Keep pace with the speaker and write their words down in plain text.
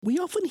We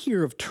often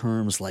hear of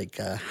terms like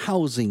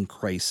housing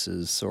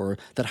crisis or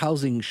that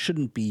housing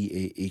shouldn't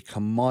be a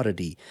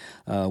commodity.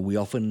 We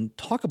often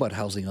talk about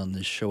housing on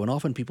this show, and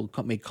often people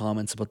make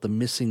comments about the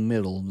missing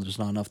middle. There's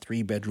not enough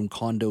three-bedroom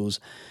condos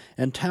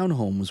and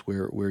townhomes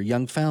where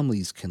young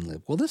families can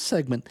live. Well, this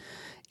segment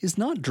is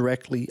not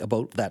directly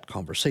about that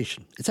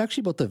conversation. It's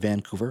actually about the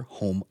Vancouver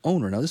home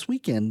owner. Now, this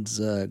weekend's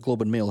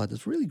Globe and Mail had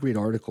this really great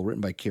article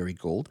written by Kerry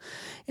Gold,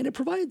 and it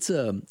provides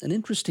an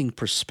interesting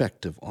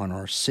perspective on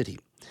our city.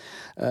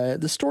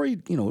 The story,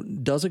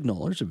 does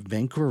acknowledge that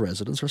Vancouver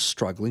residents are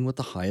struggling with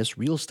the highest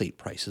real estate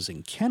prices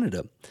in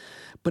Canada,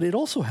 but it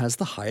also has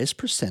the highest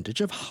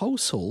percentage of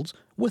households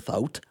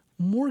without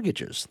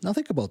mortgages. Now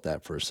think about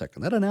that for a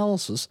second. That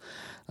analysis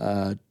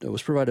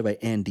was provided by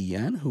Andy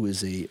Yan, who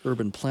is a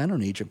urban planner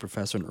and adjunct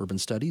professor in urban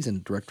studies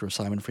and director of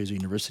Simon Fraser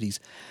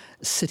University's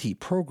City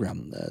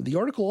program. The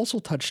article also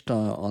touched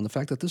on the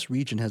fact that this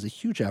region has a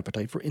huge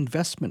appetite for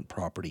investment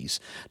properties,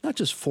 not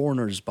just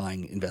foreigners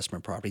buying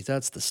investment properties,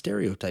 that's the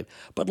stereotype,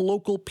 but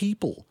local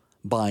people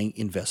buying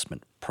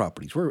investment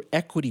properties. We're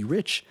equity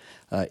rich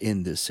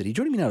in this city.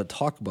 Joining me now to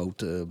talk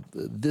about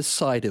this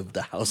side of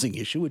the housing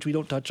issue, which we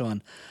don't touch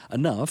on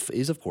enough,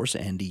 is, of course,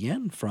 Andy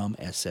Yen from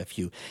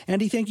SFU.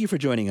 Andy, thank you for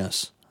joining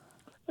us.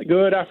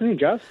 Good afternoon,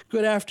 Jeff.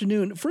 Good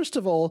afternoon. First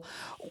of all,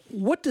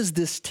 what does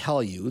this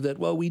tell you that,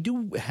 while we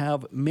do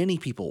have many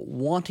people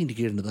wanting to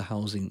get into the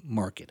housing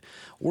market,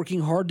 working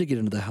hard to get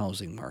into the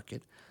housing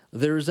market,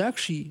 there is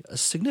actually a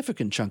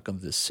significant chunk of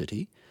this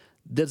city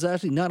that's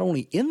actually not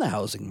only in the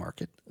housing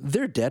market,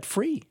 they're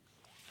debt-free.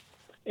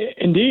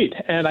 Indeed.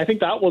 And I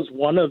think that was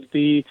one of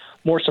the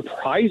more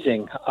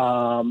surprising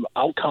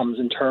outcomes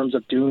in terms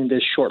of doing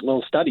this short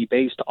little study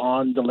based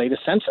on the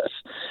latest census.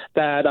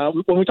 That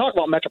when we talk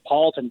about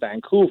metropolitan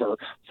Vancouver,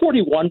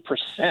 41%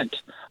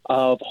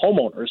 of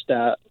homeowners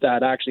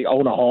that actually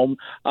own a home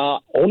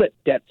own it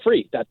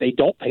debt-free, that they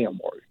don't pay a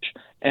mortgage.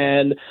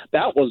 And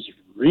that was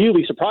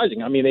really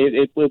surprising. I mean,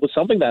 it was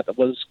something that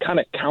was kind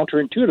of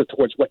counterintuitive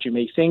towards what you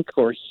may think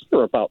or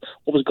hear about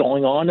what was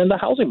going on in the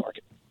housing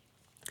market.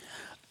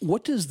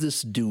 What does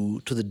this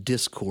do to the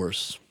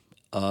discourse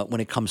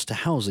when it comes to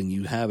housing?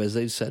 You have, as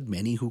I said,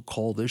 many who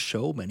call this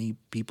show, many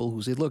people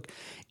who say, look,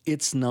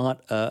 it's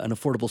not an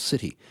affordable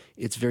city.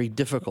 It's very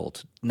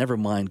difficult, never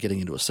mind getting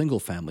into a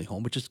single-family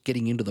home, but just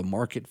getting into the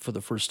market for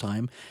the first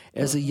time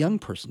as a young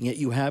person. Yet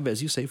you have,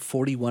 as you say,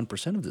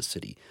 41% of the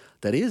city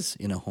that is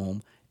in a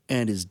home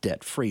and is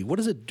debt-free. What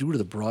does it do to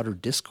the broader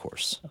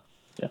discourse?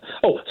 Yeah.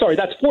 Oh, sorry,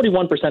 that's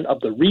 41% of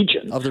the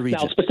region. Of the region.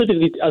 Now,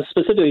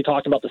 specifically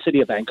talking about the city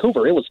of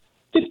Vancouver, it was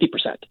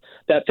 50%.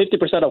 That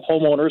 50% of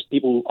homeowners,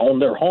 people who own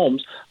their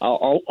homes,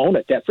 own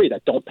it debt-free,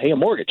 that don't pay a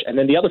mortgage. And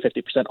then the other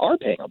 50% are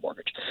paying a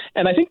mortgage.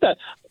 And I think that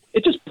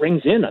it just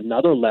brings in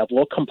another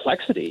level of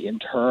complexity in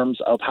terms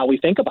of how we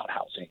think about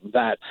housing.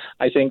 That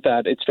I think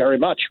that it's very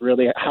much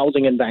really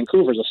housing in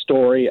Vancouver is a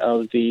story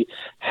of the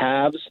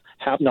haves,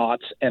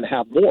 have-nots, and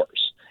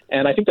have-mores.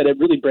 And I think that it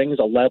really brings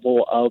a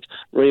level of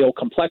real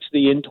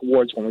complexity in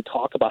towards when we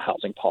talk about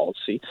housing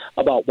policy,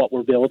 about what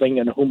we're building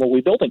and whom are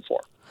we building for.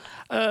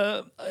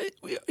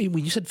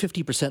 When you said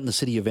 50% in the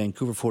city of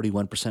Vancouver,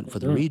 41% for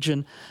the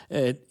region,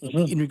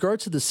 in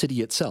regards to the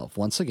city itself,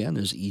 once again,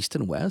 there's east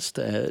and west.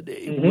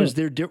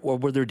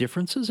 Were there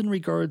differences in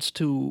regards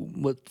to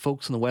what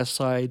folks on the west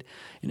side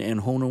and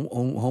home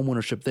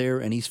ownership there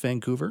and East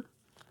Vancouver?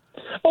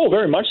 Oh,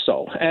 very much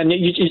so. And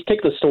you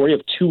take the story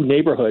of two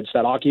neighborhoods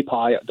that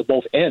occupy the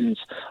both ends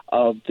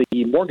of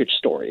the mortgage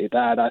story.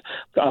 That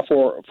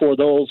for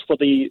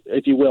the,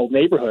 if you will,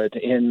 neighborhood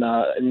in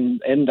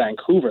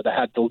Vancouver that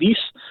had the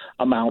least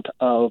amount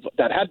of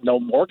that had no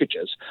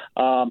mortgages,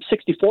 64%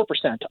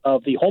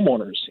 of the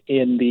homeowners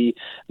in the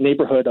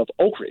neighborhood of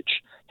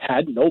Oakridge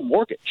had no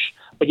mortgage.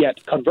 But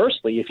yet,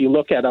 conversely, if you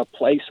look at a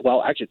place,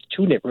 well, actually, it's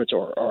two neighborhoods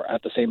are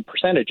at the same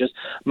percentages,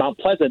 Mount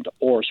Pleasant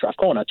or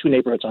Strathcona, two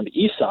neighborhoods on the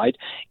east side,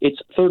 it's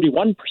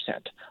 31%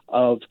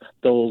 of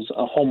those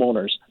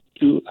homeowners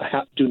do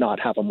not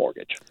have a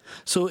mortgage.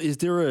 So is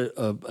there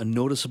a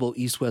noticeable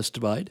east-west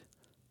divide?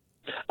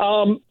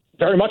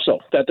 Very much so,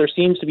 that there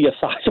seems to be a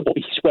sizable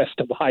east-west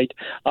divide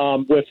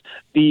with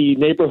the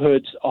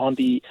neighborhoods on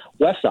the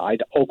west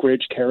side, Oak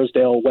Ridge,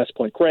 Kerrisdale, West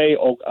Point Grey,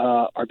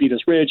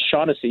 Arbutus Ridge,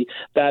 Shaughnessy,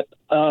 that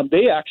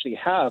they actually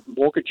have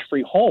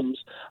mortgage-free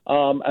homes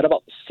at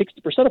about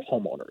 60% of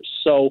homeowners.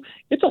 So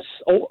it's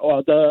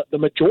the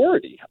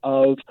majority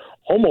of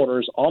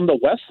homeowners on the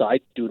west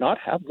side do not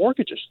have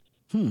mortgages.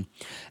 And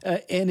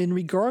in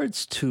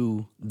regards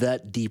to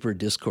that deeper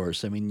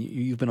discourse, I mean,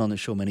 you've been on the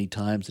show many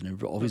times and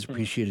I've always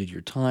appreciated your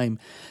time.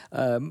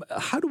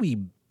 How do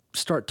we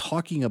start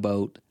talking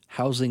about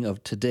housing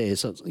of today?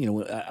 So,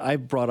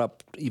 I've brought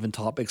up even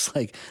topics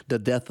like the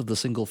death of the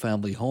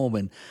single-family home,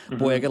 and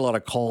boy, I get a lot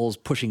of calls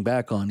pushing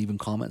back on even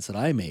comments that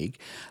I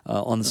make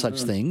on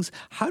such things.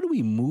 How do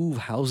we move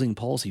housing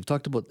policy? You've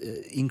talked about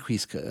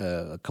increased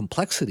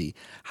complexity.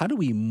 How do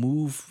we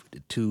move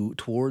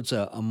towards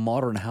a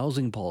modern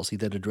housing policy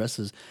that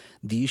addresses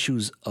the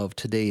issues of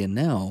today and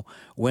now,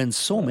 when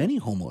so many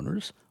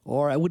homeowners,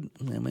 or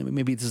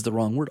maybe this is the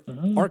wrong word,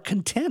 are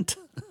content?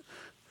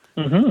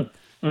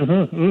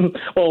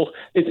 Well,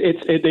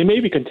 they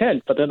may be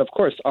content, but then, of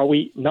course, are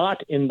we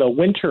not in the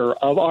winter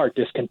of our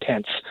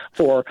discontents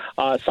for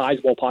a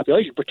sizable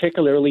population,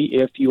 particularly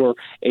if you're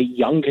a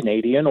young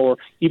Canadian or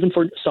even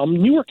for some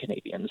newer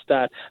Canadians,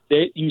 that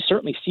you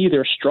certainly see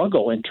their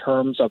struggle in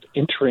terms of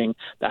entering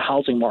the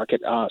housing market,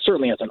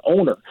 certainly as an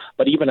owner,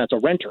 but even as a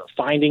renter,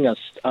 finding an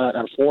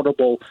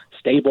affordable,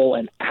 stable,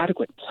 and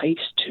adequate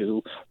place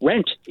to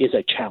rent is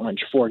a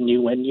challenge for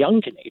new and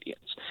young Canadians.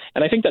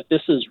 And I think that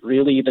this is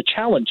really the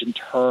challenge in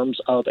terms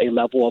of a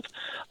level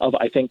of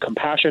I think,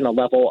 compassion, a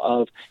level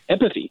of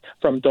empathy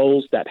from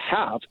those that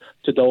have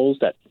to those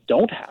that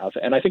don't have.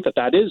 And I think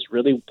that is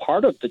really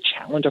part of the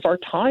challenge of our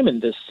time in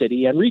this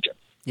city and region.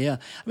 Yeah.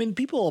 I mean,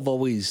 people have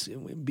always,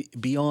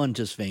 beyond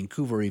just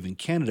Vancouver or even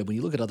Canada, when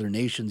you look at other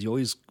nations, you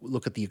always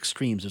look at the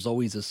extremes. There's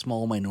always a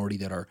small minority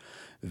that are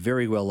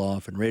very well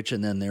off and rich,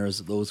 and then there's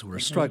those who are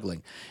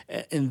struggling.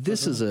 And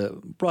this is a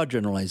broad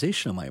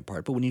generalization on my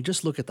part, but when you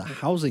just look at the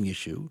housing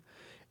issue,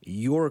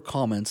 your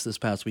comments this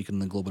past week in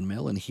the Globe and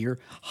Mail and here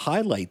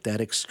highlight that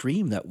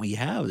extreme that we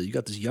have. You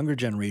got this younger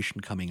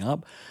generation coming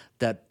up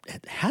that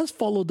has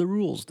followed the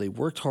rules. They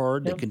worked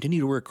hard. They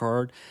continue to work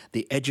hard.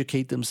 They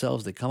educate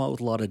themselves. They come out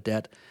with a lot of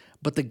debt.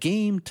 But the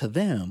game to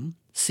them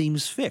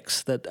seems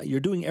fixed, that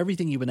you're doing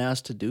everything you've been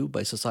asked to do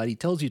by society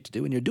tells you to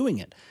do, and you're doing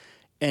it.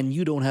 And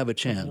you don't have a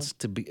chance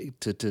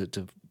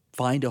to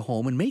find a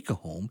home and make a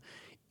home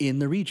in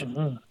the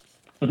region.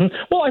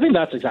 Well, I think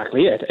that's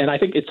exactly it. And I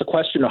think it's a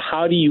question of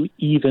how do you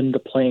even the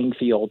playing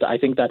field? I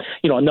think that,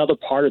 another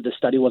part of the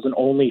study wasn't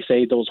only,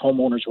 say, those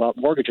homeowners without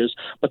mortgages,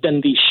 but then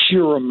the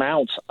sheer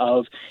amounts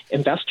of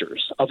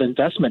investors, of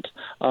investment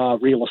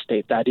real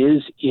estate that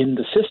is in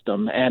the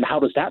system, and how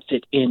does that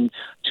fit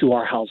into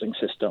our housing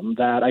system?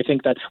 That I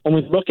think that when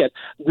we look at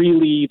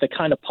really the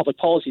kind of public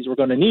policies we're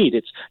going to need,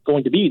 it's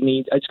going to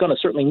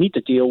certainly need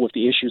to deal with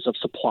the issues of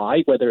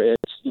supply, whether it's,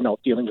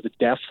 dealing with the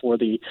deaf or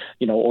the,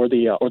 or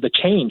the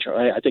change.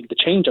 I think the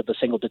change of the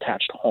single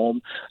detached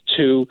home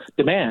to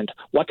demand.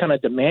 What kind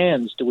of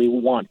demands do we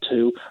want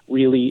to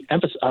really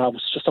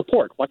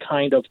support? What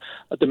kind of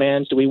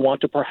demands do we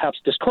want to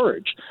perhaps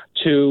discourage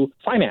to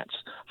finance?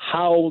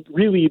 How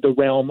really the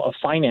realm of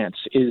finance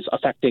is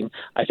affecting,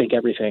 I think,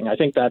 everything. I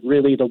think that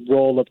really the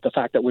role of the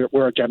fact that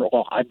we're a general,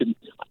 well, I've been,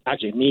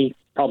 actually me,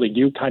 probably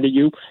you,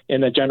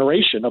 in a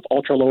generation of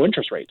ultra low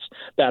interest rates,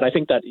 that I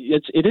think that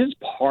it is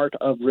part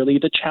of really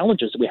the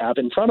challenges we have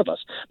in front of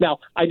us. Now,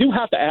 I do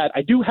have to add,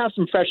 I do have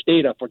some fresh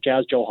data for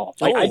Jazz Johal.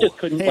 I just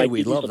couldn't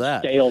we love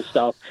that stale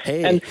stuff.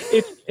 Hey.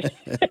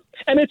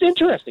 And it's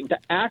interesting to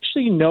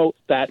actually note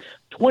that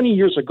 20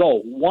 years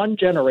ago, one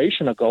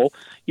generation ago,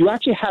 you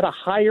actually had a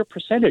higher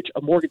percentage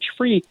of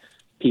mortgage-free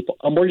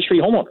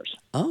homeowners.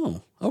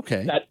 Oh,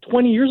 okay. That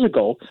 20 years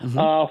ago,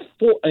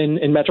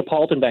 in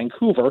metropolitan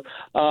Vancouver,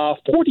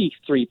 43%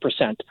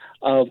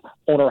 of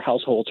owner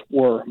households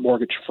were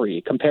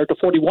mortgage-free, compared to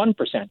 41%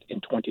 in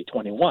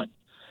 2021.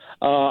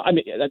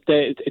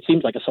 It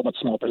seems like a somewhat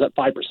small percent,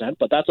 5%,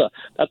 but that's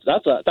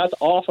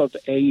off of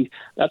a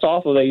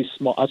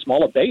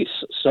smaller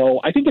base. So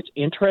I think it's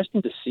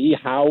interesting to see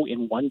how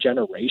in one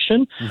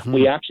generation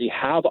we actually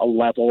have a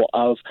level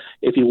of,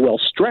 if you will,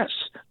 stress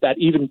that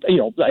even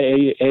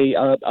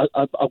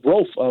a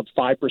growth of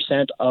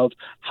 5% of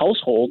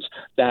households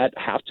that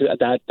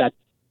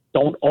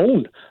don't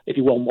own, if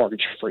you will,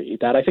 mortgage-free.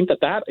 That I think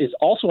that is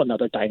also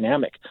another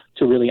dynamic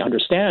to really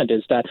understand,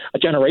 is that a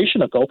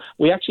generation ago,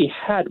 we actually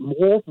had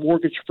more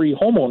mortgage-free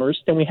homeowners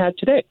than we had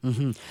today.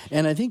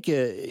 And I think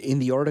in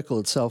the article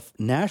itself,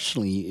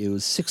 nationally, it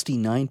was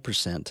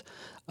 69%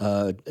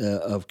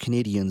 of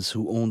Canadians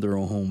who owned their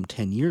own home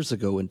 10 years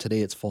ago, and today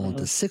it's fallen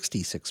to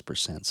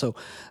 66%. So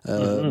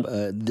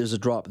there's a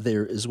drop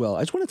there as well.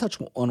 I just want to touch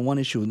on one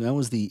issue, and that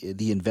was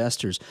the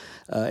investors.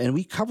 And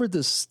we covered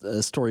this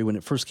story when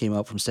it first came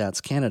out from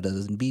Stats Canada.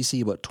 In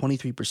BC, about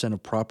 23%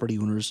 of property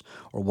owners,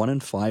 or 1 in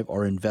 5,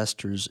 are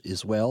investors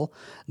as well.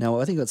 Now,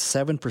 I think about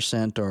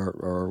 7%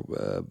 are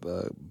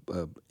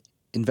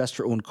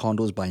investor-owned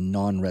condos by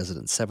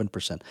non-residents,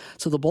 7%.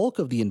 So the bulk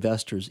of the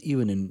investors,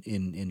 even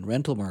in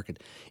rental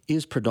market,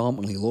 is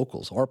predominantly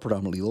locals.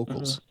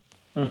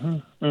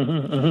 And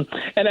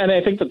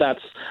I think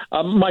that's,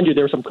 mind you,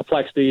 there are some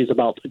complexities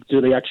about, do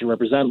they actually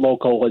represent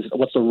local?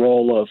 What's the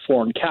role of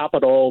foreign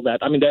capital?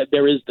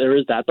 There is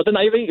that. But then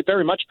I think it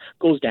very much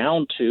goes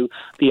down to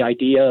the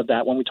idea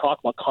that when we talk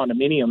about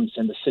condominiums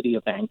in the city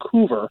of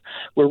Vancouver,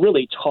 we're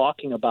really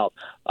talking about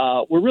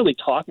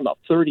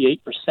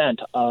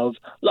 38% of,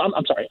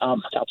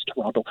 that's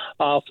Toronto,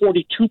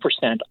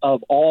 42%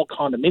 of all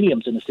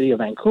condominiums in the city of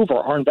Vancouver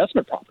are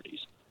investment properties.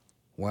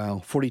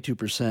 Wow,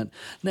 42%.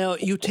 Now,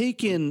 you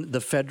take in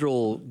the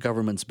federal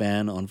government's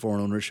ban on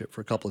foreign ownership for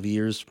a couple of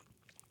years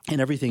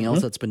and everything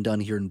else that's been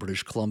done here in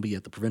British Columbia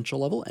at the provincial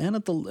level and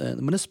at the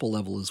municipal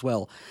level as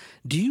well.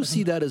 Do you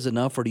see that as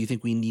enough, or do you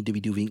think we need to be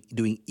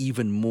doing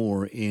even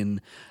more and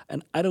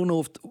I don't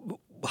know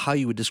how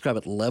you would describe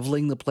it,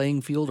 leveling the playing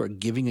field or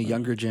giving a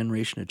younger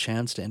generation a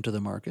chance to enter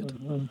the market?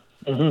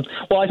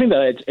 Well, I think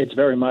that it's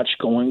very much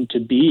going to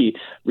be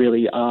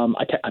really,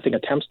 I think,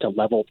 attempts to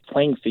level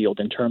playing field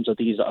in terms of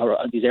these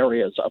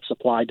areas of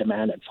supply,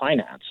 demand, and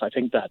finance. I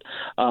think that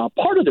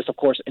part of this, of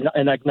course,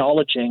 in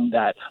acknowledging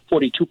that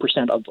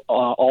 42% of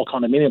all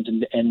condominiums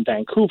in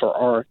Vancouver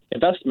are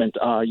investment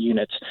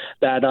units,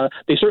 that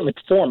they certainly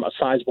form a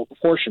sizable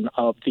proportion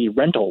of the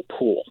rental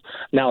pool.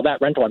 Now, that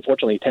rental,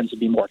 unfortunately, tends to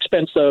be more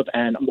expensive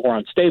and more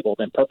unstable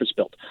than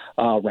purpose-built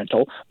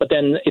rental, but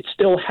then it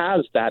still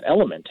has that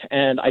element,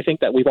 and I think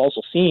that we've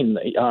also seen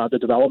the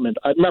development.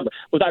 Remember,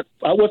 with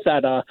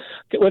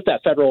that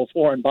federal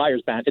foreign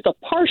buyers ban, it's a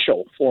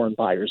partial foreign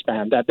buyers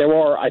ban. That there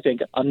are, I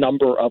think, a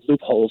number of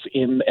loopholes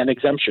and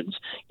exemptions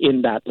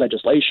in that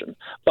legislation.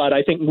 But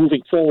I think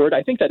moving forward,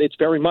 I think that it's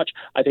very much,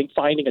 I think,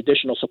 finding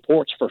additional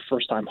supports for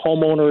first-time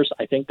homeowners.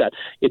 I think that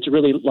it's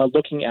really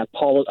looking at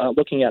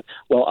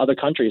other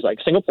countries like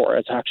Singapore.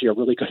 It's actually a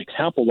really good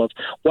example of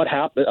what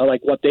happen,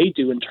 like what they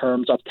do in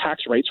terms of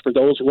tax rates for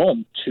those who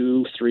own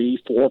 2, 3,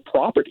 4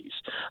 properties.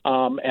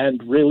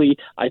 And really,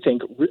 I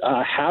think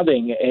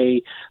having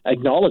a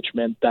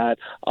acknowledgement that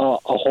a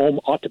home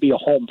ought to be a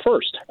home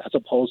first as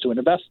opposed to an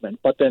investment.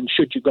 But then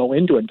should you go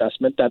into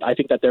investment, that I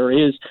think that there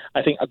is,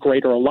 I think, a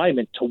greater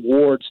alignment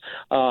towards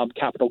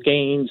capital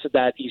gains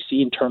that you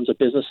see in terms of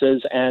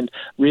businesses, and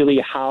really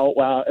how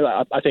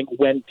I think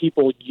when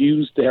people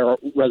use their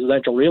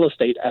residential real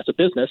estate as a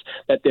business,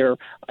 that they're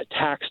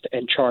taxed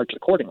and charged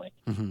accordingly.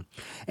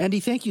 Andy,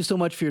 thank you so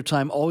much for your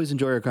time. Always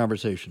enjoy our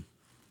conversation.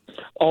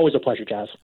 Always a pleasure, Jazz.